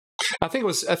true. I think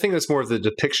it was more of the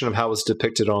depiction of how it was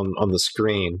depicted on the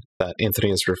screen that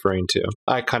Anthony is referring to.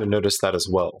 I kind of noticed that as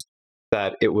well.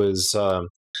 That it was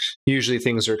usually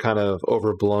things are kind of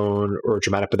overblown or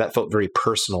dramatic, but that felt very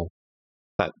personal.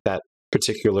 That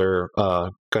particular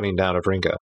gunning down of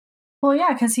Ringo. Well,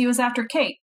 yeah, because he was after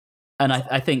Kate. And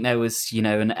I think there was,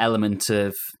 an element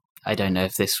of, I don't know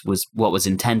if this was what was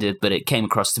intended, but it came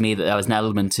across to me that there was an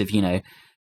element of,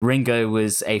 Ringo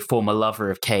was a former lover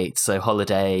of Kate, so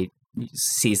Holliday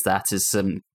sees that as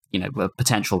some, a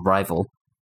potential rival,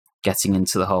 getting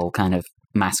into the whole kind of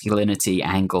masculinity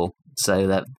angle. So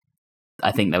that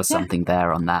I think there was something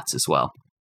there on that as well.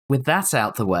 With that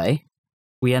out the way,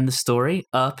 we end the story.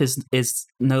 Earp is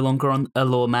no longer on a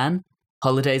lawman.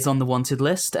 Holliday's on the wanted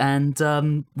list,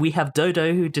 and we have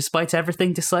Dodo, who, despite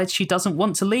everything, decides she doesn't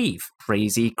want to leave.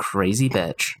 Crazy, crazy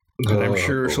bitch. And I'm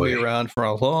sure she'll be around for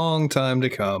a long time to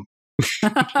come.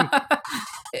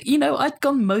 I'd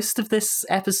gone most of this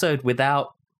episode without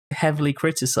heavily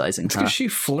criticizing her. Because she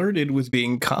flirted with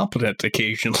being competent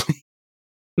occasionally.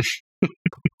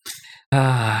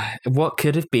 What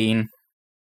could have been?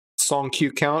 Song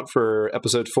cue count for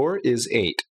episode 4 is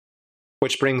 8.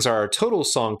 Which brings our total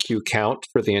song cue count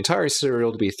for the entire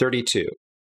serial to be 32,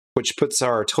 which puts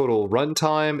our total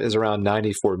runtime is around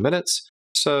 94 minutes.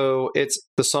 So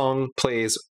the song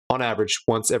plays on average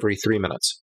once every 3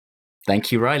 minutes.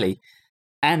 Thank you, Riley.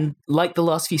 And like the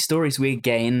last few stories, we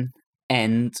again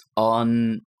end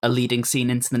on a leading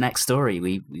scene into the next story.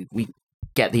 We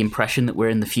get the impression that we're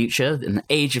in the future, in the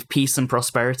age of peace and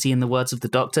prosperity, in the words of the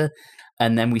Doctor,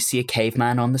 and then we see a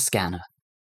caveman on the scanner.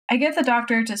 I get the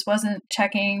Doctor just wasn't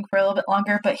checking for a little bit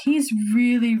longer, but he's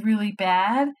really, really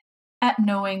bad at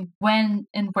knowing when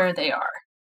and where they are.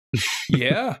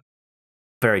 Yeah.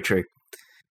 Very true.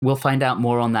 We'll find out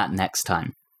more on that next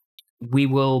time. We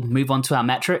will move on to our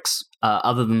metrics,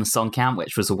 other than the song count,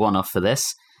 which was a one-off for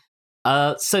this.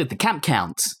 So the camp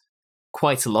count.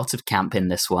 Quite a lot of camp in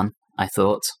this one, I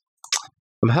thought.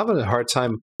 I'm having a hard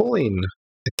time pulling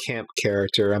a camp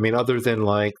character. I mean, other than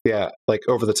like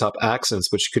over-the-top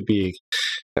accents, which could be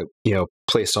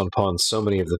placed upon so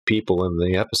many of the people in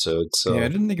the episode. So yeah, I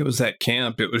didn't think it was that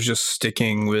camp. It was just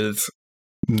sticking with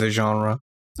the genre.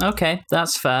 Okay,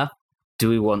 that's fair. Do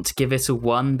we want to give it a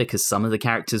 1 because some of the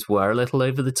characters were a little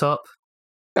over the top?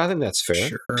 I think that's fair.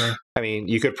 Sure. I mean,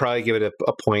 you could probably give it a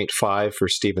 0.5 for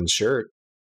Steven's shirt.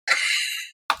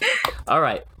 All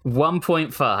right,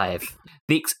 1.5.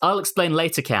 I'll explain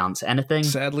later count. Anything?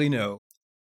 Sadly, no.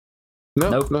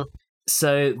 Nope. No.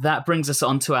 So that brings us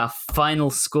on to our final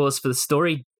scores for the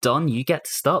story. Don, you get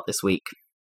to start this week.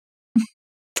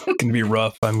 It's going to be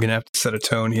rough. I'm going to have to set a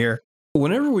tone here.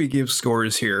 Whenever we give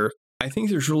scores here, I think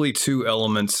there's really 2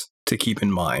 elements to keep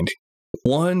in mind.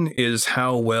 One is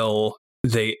how well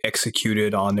they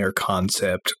executed on their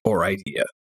concept or idea.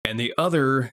 And the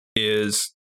other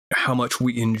is how much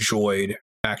we enjoyed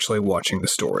actually watching the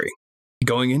story.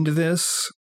 Going into this,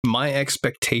 my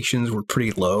expectations were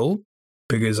pretty low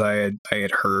because I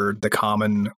had heard the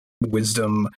common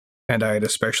wisdom, and I had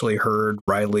especially heard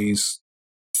Riley's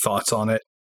thoughts on it.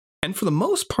 And for the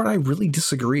most part, I really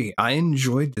disagree. I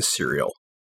enjoyed this serial.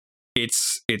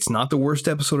 It's not the worst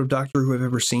episode of Doctor Who I've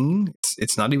ever seen.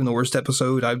 It's not even the worst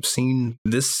episode I've seen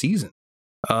this season.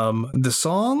 The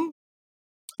song,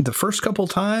 the first couple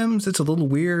times, it's a little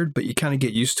weird, but you kind of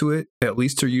get used to it. At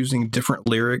least they're using different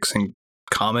lyrics and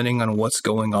commenting on what's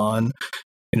going on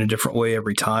in a different way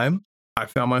every time. I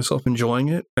found myself enjoying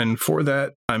it, and for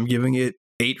that, I'm giving it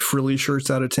 8 frilly shirts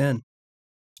out of 10.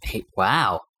 8,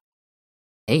 wow.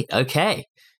 8, okay.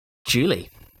 Julie.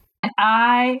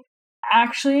 I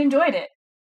actually enjoyed it.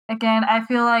 Again, I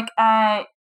feel like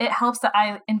it helps that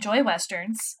I enjoy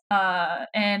Westerns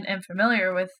and am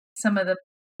familiar with some of the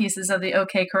pieces of the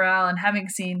OK Corral, and having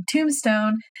seen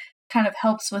Tombstone kind of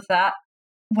helps with that.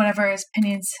 Whatever his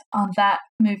opinions on that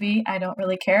movie, I don't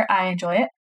really care. I enjoy it.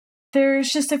 There's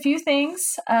just a few things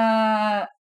that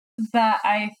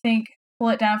I think pull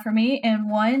it down for me, and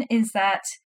one is that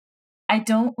I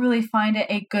don't really find it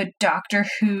a good Doctor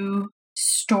Who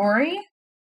story.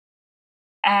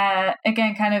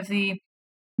 Again, kind of the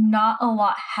not a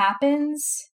lot happens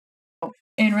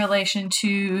in relation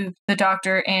to the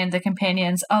Doctor and the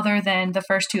companions other than the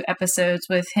first 2 episodes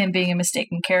with him being a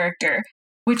mistaken character,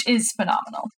 which is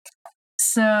phenomenal.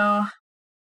 So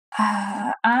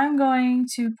I'm going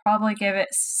to probably give it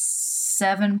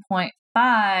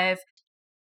 7.5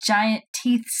 giant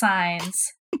teeth signs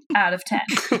out of 10.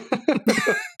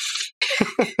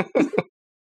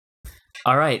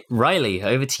 All right, Riley,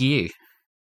 over to you.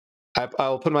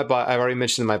 I'll put I've already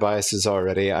mentioned my biases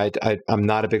already. I'm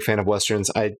not a big fan of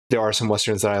Westerns. There are some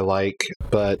Westerns that I like,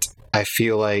 but I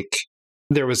feel like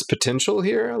there was potential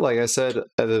here. Like I said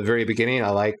at the very beginning,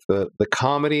 I like the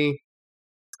comedy.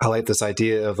 I like this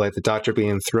idea of like the Doctor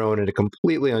being thrown in a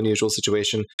completely unusual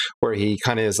situation where he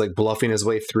kind of is like bluffing his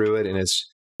way through it, and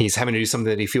he's having to do something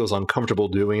that he feels uncomfortable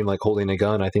doing, like holding a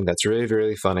gun. I think that's really,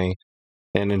 really funny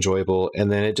and enjoyable.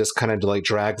 And then it just kind of like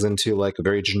drags into like a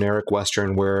very generic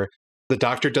Western where the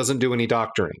Doctor doesn't do any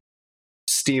doctoring.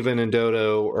 Steven and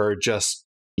Dodo are just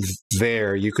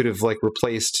there. You could have like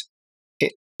replaced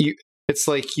it. It's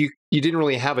like you didn't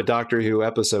really have a Doctor Who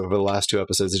episode over the last 2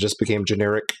 episodes. It just became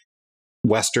generic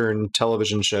Western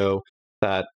television show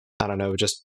that, I don't know,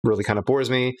 just really kind of bores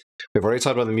me. We've already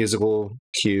talked about the musical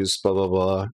cues, blah, blah,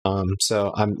 blah.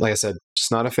 So I'm, like I said,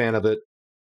 just not a fan of it.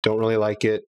 Don't really like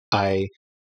it. I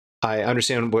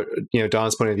understand what,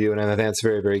 Don's point of view, and I think that's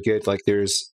very, very good. Like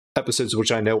there's episodes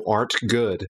which I know aren't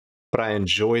good, but I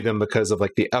enjoy them because of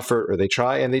like the effort, or they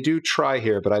try, and they do try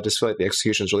here, but I just feel like the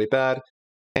execution is really bad.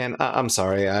 And I'm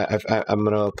sorry, I'm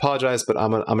going to apologize, but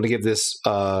I'm going to give this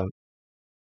 2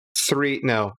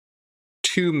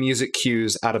 music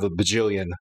cues out of a bajillion.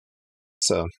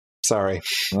 So sorry.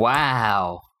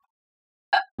 Wow.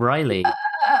 Riley,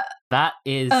 that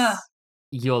is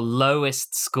your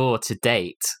lowest score to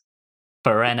date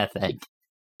for anything.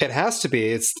 It has to be.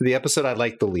 It's the episode I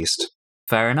like the least.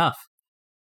 Fair enough.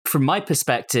 From my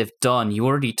perspective, Don, you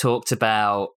already talked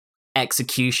about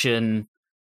execution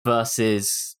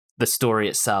versus the story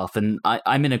itself, and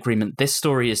I'm in agreement. This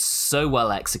story is so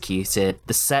well executed.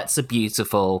 The sets are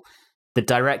beautiful. The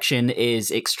direction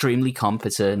is extremely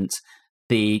competent.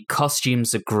 The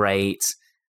costumes are great.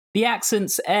 The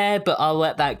accents but I'll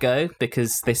let that go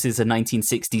because this is a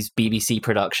 1960s BBC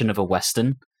production of a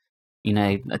Western.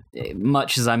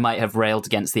 Much as I might have railed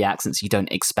against the accents, you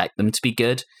don't expect them to be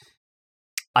good.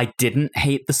 I didn't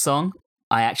hate the song.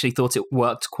 I actually thought it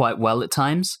worked quite well at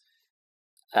times.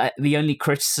 The only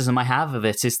criticism I have of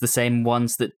it is the same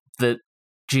ones that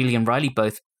Julie and Riley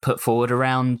both put forward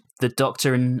around the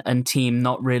Doctor and team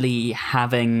not really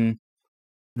having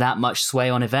that much sway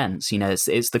on events.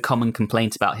 It's the common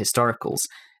complaint about historicals.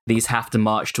 these have to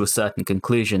march to a certain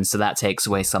conclusion, so that takes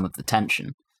away some of the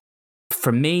tension.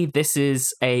 For me, this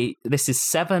is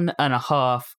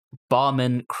 7.5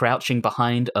 barmen crouching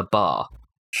behind a bar,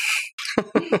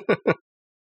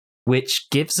 which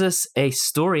gives us a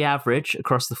story average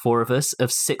across the four of us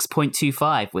of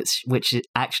 6.25, which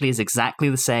actually is exactly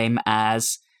the same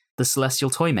as The Celestial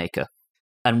Toymaker.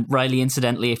 And Riley,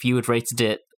 incidentally, if you had rated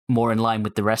it more in line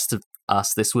with the rest of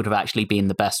us, this would have actually been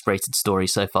the best rated story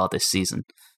so far this season.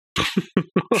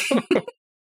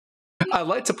 I'd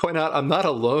like to point out I'm not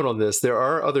alone on this. There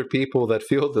are other people that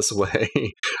feel this way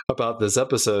about this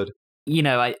episode. You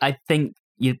know, I think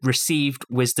you received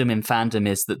wisdom in fandom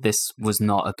is that this was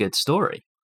not a good story.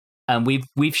 And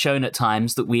we've shown at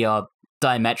times that we are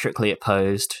diametrically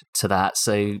opposed to that.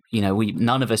 So, you know,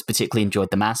 none of us particularly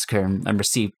enjoyed The Massacre, and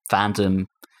received fandom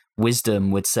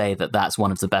wisdom would say that that's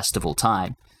one of the best of all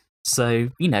time. So,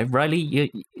 you know,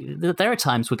 Riley, there are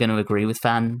times we're going to agree with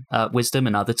fan wisdom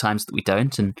and other times that we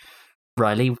don't. And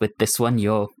Riley, with this one,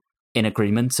 you're in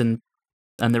agreement and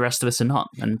the rest of us are not.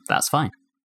 And that's fine.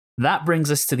 That brings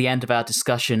us to the end of our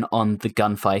discussion on The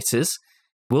Gunfighters.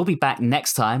 We'll be back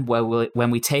next time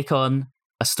when we take on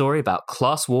a story about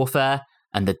class warfare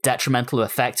and the detrimental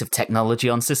effect of technology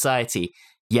on society.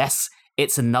 Yes,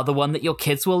 it's another one that your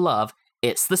kids will love.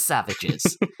 It's The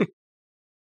Savages.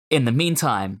 In the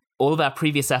meantime, all of our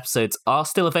previous episodes are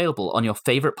still available on your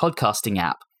favorite podcasting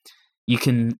app. You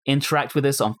can interact with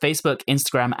us on Facebook,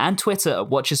 Instagram, and Twitter at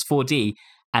Watchers4D.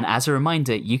 And as a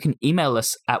reminder, you can email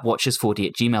us at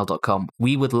watchers4d@gmail.com.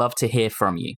 We would love to hear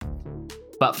from you.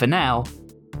 But for now,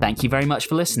 thank you very much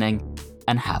for listening,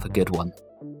 and have a good one.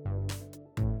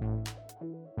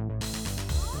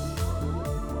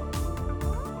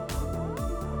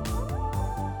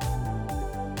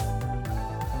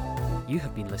 You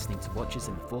have been listening to Watchers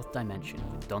in the Fourth Dimension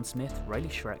with Don Smith, Riley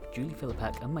Schreck, Julie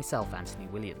Philippek, and myself, Anthony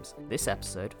Williams. This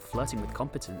episode, Flirting with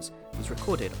Competence, was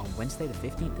recorded on Wednesday the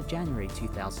 15th of January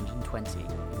 2020.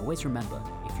 And always remember,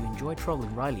 if you enjoy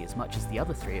trolling Riley as much as the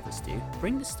other three of us do,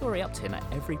 bring the story up to him at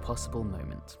every possible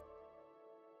moment.